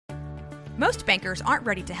Most bankers aren't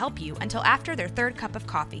ready to help you until after their third cup of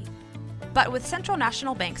coffee. But with Central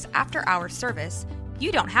National Bank's after-hours service,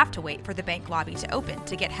 you don't have to wait for the bank lobby to open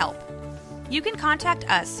to get help. You can contact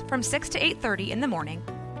us from 6 to 8:30 in the morning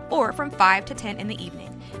or from 5 to 10 in the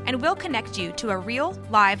evening, and we'll connect you to a real,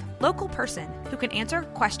 live, local person who can answer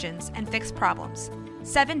questions and fix problems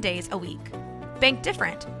 7 days a week. Bank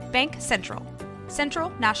different. Bank Central. Central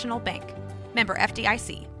National Bank. Member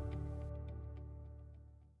FDIC.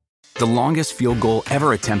 The longest field goal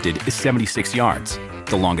ever attempted is 76 yards.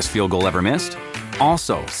 The longest field goal ever missed?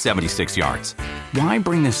 Also 76 yards. Why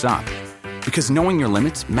bring this up? Because knowing your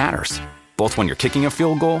limits matters, both when you're kicking a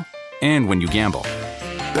field goal and when you gamble.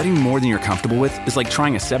 Betting more than you're comfortable with is like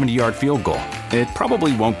trying a 70-yard field goal. It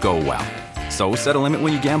probably won't go well. So set a limit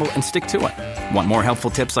when you gamble and stick to it. Want more helpful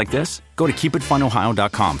tips like this? Go to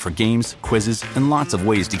keepitfunohio.com for games, quizzes, and lots of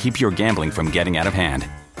ways to keep your gambling from getting out of hand.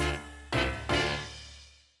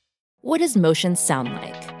 What does motion sound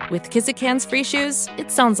like? With Kizikans free shoes,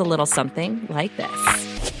 it sounds a little something like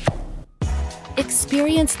this.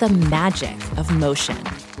 Experience the magic of motion.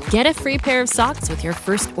 Get a free pair of socks with your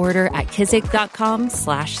first order at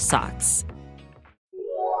kizik.com/socks.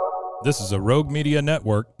 This is a Rogue Media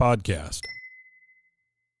Network podcast.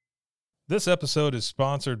 This episode is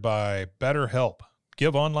sponsored by BetterHelp.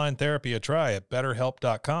 Give online therapy a try at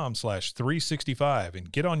betterhelp.com/365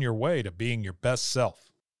 and get on your way to being your best self.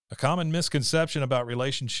 A common misconception about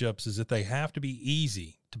relationships is that they have to be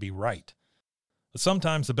easy to be right. But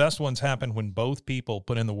sometimes the best ones happen when both people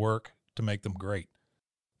put in the work to make them great.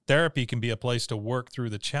 Therapy can be a place to work through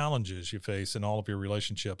the challenges you face in all of your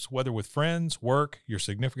relationships, whether with friends, work, your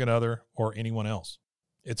significant other, or anyone else.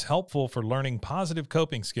 It's helpful for learning positive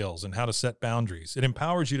coping skills and how to set boundaries. It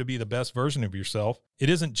empowers you to be the best version of yourself. It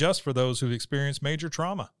isn't just for those who've experienced major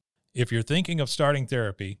trauma. If you're thinking of starting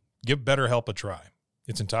therapy, give BetterHelp a try.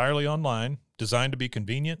 It's entirely online, designed to be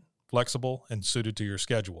convenient, flexible, and suited to your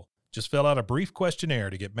schedule. Just fill out a brief questionnaire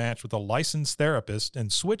to get matched with a licensed therapist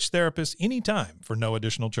and switch therapists anytime for no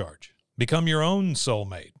additional charge. Become your own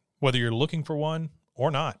soulmate, whether you're looking for one or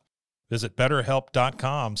not. Visit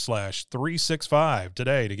betterhelp.com/365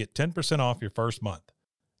 today to get 10% off your first month.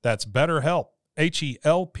 That's BetterHelp,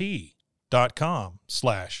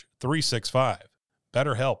 HELP.com/365.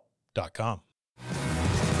 BetterHelp.com.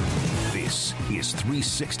 This is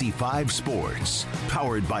 365 Sports,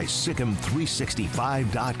 powered by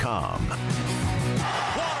SicEm365.com.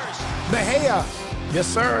 Mejia. Yes,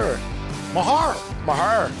 sir. Mahar.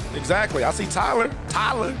 Exactly. I see Tyler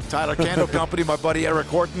Candle Company, my buddy Eric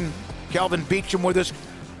Horton, Kelvin Beachum with us,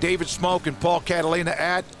 David Smoke, and Paul Catalina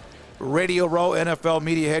at Radio Row NFL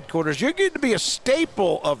Media Headquarters. You're getting to be a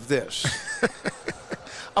staple of this.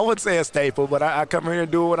 I wouldn't say a staple, but I come here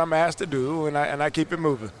and do what I'm asked to do, and I keep it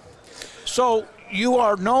moving. So you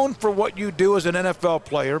are known for what you do as an NFL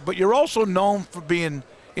player, but you're also known for being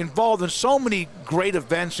involved in so many great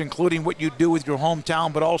events, including what you do with your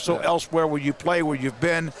hometown, but also elsewhere where you play, where you've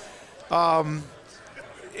been. And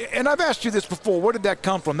I've asked you this before. Where did that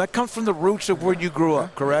come from? That comes from the roots of where you grew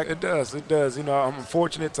up, correct? It does. You know, I'm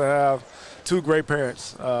fortunate to have two great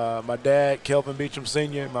parents. My dad, Kelvin Beachum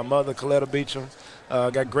Sr., my mother, Coletta Beachum.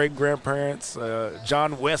 Got great grandparents,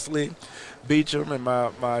 John Wesley Beachum, and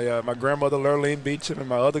my grandmother Lurleen Beachum, and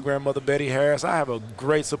my other grandmother Betty Harris. I have a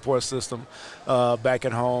great support system back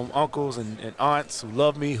at home. Uncles and aunts who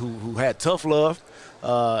love me, who had tough love,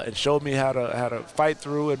 and showed me how to fight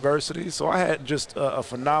through adversity. So I had just a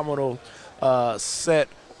phenomenal set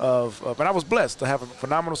of, and I was blessed to have a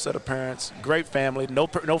phenomenal set of parents, great family. No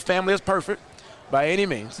family is perfect by any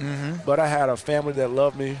means, but I had a family that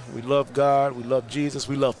loved me. We love God, we love Jesus,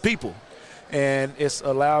 we love people, and it's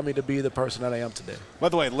allowed me to be the person that I am today. By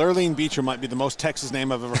the way, Lurleen Beachum might be the most Texas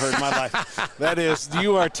name I've ever heard in my life. That is,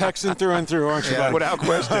 you are Texan through and through, aren't you, buddy? Without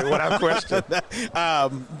question.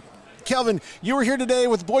 Kelvin, you were here today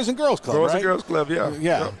with the Boys and Girls Club, Boys right? and Girls Club,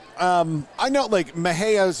 yeah. I know, like,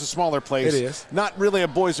 Mejia is a smaller place. It is. Not really a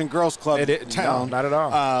Boys and Girls Club town. No, not at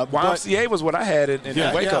all. YMCA was what I had in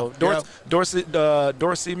Waco. Dorsey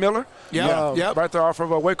Miller. Right there off of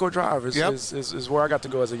Waco Drive is where I got to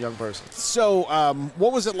go as a young person. So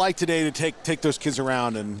what was it like today to take those kids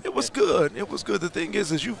around? And It was good. The thing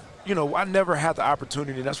is you know, I never had the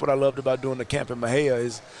opportunity. That's what I loved about doing the camp in Mejia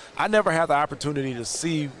is I never had the opportunity to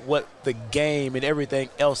see what the game and everything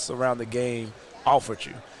else around the game offered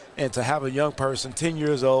you. And to have a young person, 10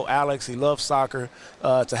 years old, Alex, he loves soccer,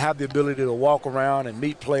 to have the ability to walk around and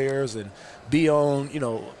meet players and be on,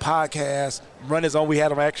 podcasts, run his own. We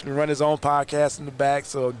had him actually run his own podcast in the back,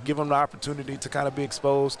 so give him the opportunity to kind of be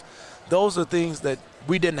exposed. Those are things that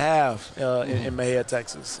we didn't have in Mejia,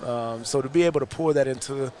 Texas. So to be able to pour that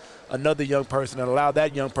into another young person and allow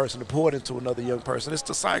that young person to pour it into another young person, it's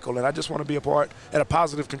the cycle, and I just want to be a part and a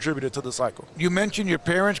positive contributor to the cycle. You mentioned your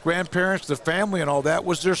parents, grandparents, the family, and all that.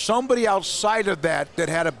 Was there somebody outside of that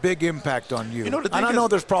had a big impact on you? You know, the thing and I know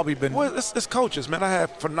there's probably been. Well, it's coaches, man. I had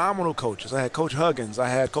phenomenal coaches. I had Coach Huggins. I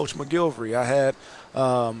had Coach McGilvery. I had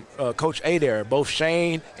Coach Adair, both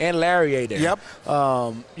Shane and Larry Adair. Yep.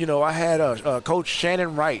 I had Coach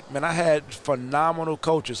Shannon Wright. Man, I had phenomenal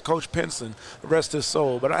coaches. Coach Pinson, rest his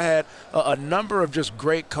soul. But I had a number of just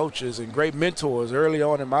great coaches and great mentors early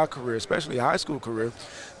on in my career, especially high school career,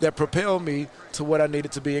 that propelled me to what I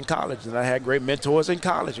needed to be in college. And I had great mentors in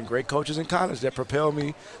college and great coaches in college that propelled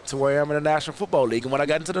me to where I am in the National Football League. And when I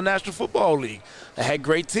got into the National Football League, I had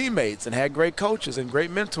great teammates and had great coaches and great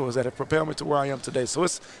mentors that have propelled me to where I am today. So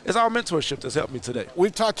it's our mentorship that's helped me today.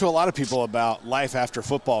 We've talked to a lot of people about life after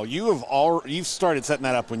football. You've started setting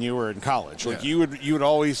that up when you were in college. Like you would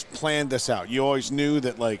always plan this out. You always knew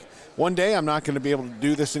that, like, one day I'm not going to be able to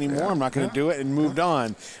do this anymore. I'm not going to do it, and moved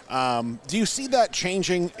on. Do you see that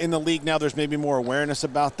changing in the league now? There's maybe more awareness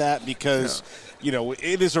about that because,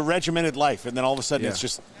 it is a regimented life, and then all of a sudden it's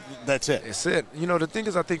just, that's it. It's it. The thing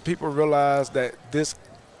is, I think people realize that this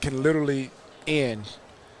can literally end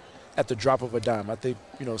at the drop of a dime. I think,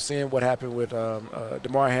 seeing what happened with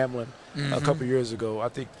DeMar Hamlin a couple years ago, I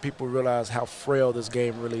think people realize how frail this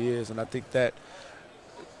game really is, and I think that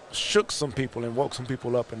shook some people and woke some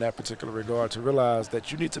people up in that particular regard to realize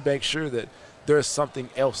that you need to make sure that there's something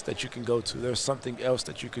else that you can go to. There's something else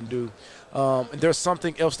that you can do. And there's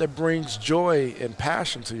something else that brings joy and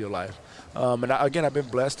passion to your life. I've been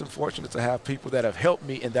blessed and fortunate to have people that have helped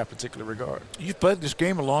me in that particular regard. You've played this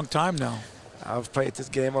game a long time now. I've played this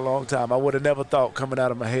game a long time. I would have never thought coming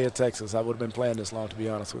out of Mejia, Texas, I would have been playing this long, to be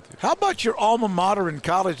honest with you. How about your alma mater in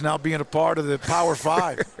college now being a part of the Power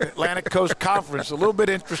 5, Atlantic Coast Conference? A little bit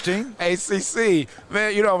interesting. ACC.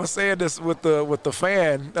 Man, I was saying this with the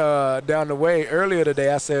fan down the way earlier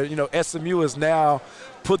today. I said, SMU is now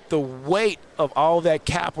put the weight of all that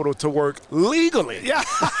capital to work legally. Yeah.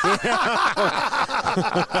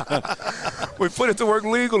 We put it to work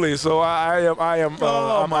legally, so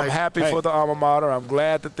I'm happy for the alma mater. I'm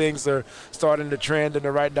glad that things are starting to trend in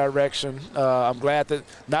the right direction. I'm glad that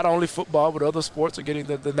not only football but other sports are getting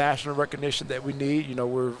the national recognition that we need.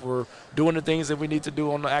 We're doing the things that we need to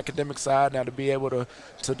do on the academic side now to be able to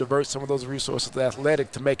divert some of those resources to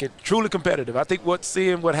athletic to make it truly competitive. I think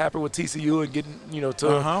seeing what happened with TCU and getting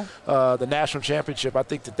to the national championship, I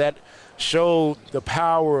think that showed the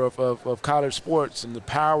power of college sports and the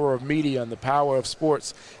power of media and the power of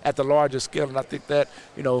sports at the largest scale. And I think that,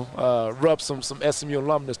 rubbed some SMU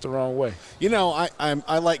alumnus the wrong way.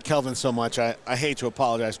 I like Kelvin so much. I hate to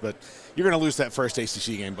apologize, but you're going to lose that first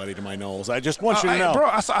ACC game, buddy, to my Knowles. I just want you to know. Bro,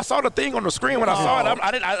 I saw the thing on the screen when I saw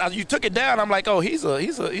it. You took it down. I'm like, oh, he's a.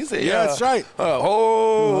 Yeah, that's right.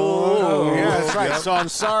 Yeah, that's right. So I'm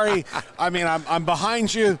sorry. I mean, I'm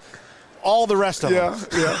behind you. All the rest of them.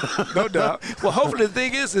 Yeah, no doubt. Well, hopefully the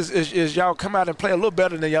thing is y'all come out and play a little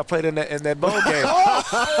better than y'all played in that bowl game.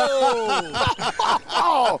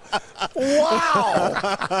 Oh, wow.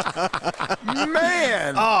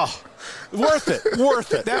 Man. Oh, worth it.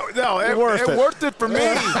 Worth it for me.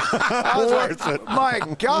 Worth it. My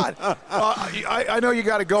God. I know you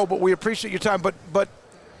got to go, but we appreciate your time. But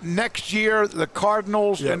next year, the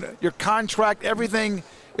Cardinals and your contract, everything.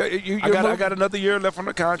 I got another year left on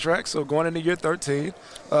the contract, so going into year 13,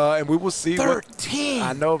 and we will see. 13.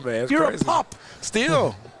 I know, man. It's You're crazy. a pup.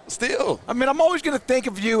 Still. I mean, I'm always going to think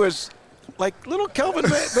of you as like little Kelvin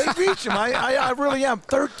Beachum. I really am.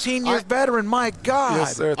 13 years veteran. My God.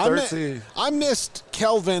 Yes, sir. 13. I missed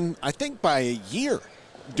Kelvin, I think, by a year.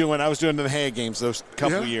 I was doing the Mejia games those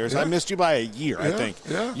couple of years. I missed you by a year, I think.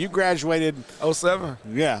 Yeah. You graduated 07.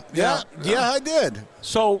 Yeah, I did.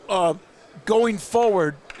 So going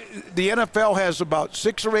forward, the NFL has about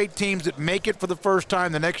 6 or 8 teams that make it for the first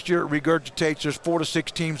time. The next year it regurgitates. There's 4 to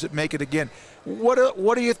 6 teams that make it again.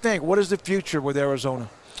 What do you think? What is the future with Arizona?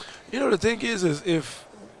 The thing is if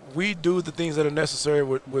we do the things that are necessary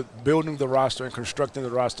with building the roster and constructing the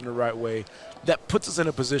roster in the right way, that puts us in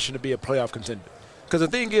a position to be a playoff contender. Because the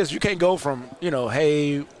thing is, you can't go from,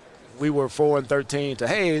 hey, we were 4-13 to,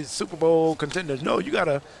 hey, Super Bowl contenders. No,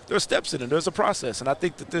 there's steps in it. There's a process. And I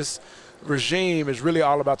think that this regime is really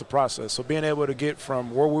all about the process. So being able to get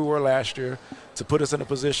from where we were last year to put us in a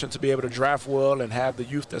position to be able to draft well and have the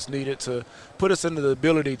youth that's needed to put us into the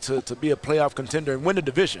ability to be a playoff contender and win the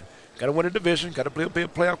division. Got to win the division, got to be a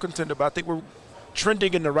playoff contender. But I think we're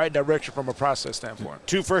trending in the right direction from a process standpoint.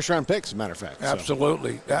 2 first-round picks, as a matter of fact.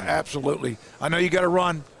 Absolutely. So. Absolutely. I know you got to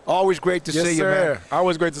run. Always great to see you, man.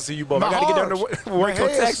 Always great to see you both. I got to get down to Waco,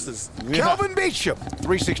 Texas. Kelvin Beachum,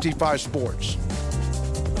 365 Sports.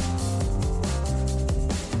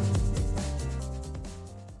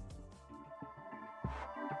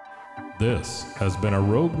 This has been a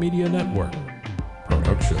Rogue Media Network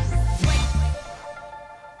production.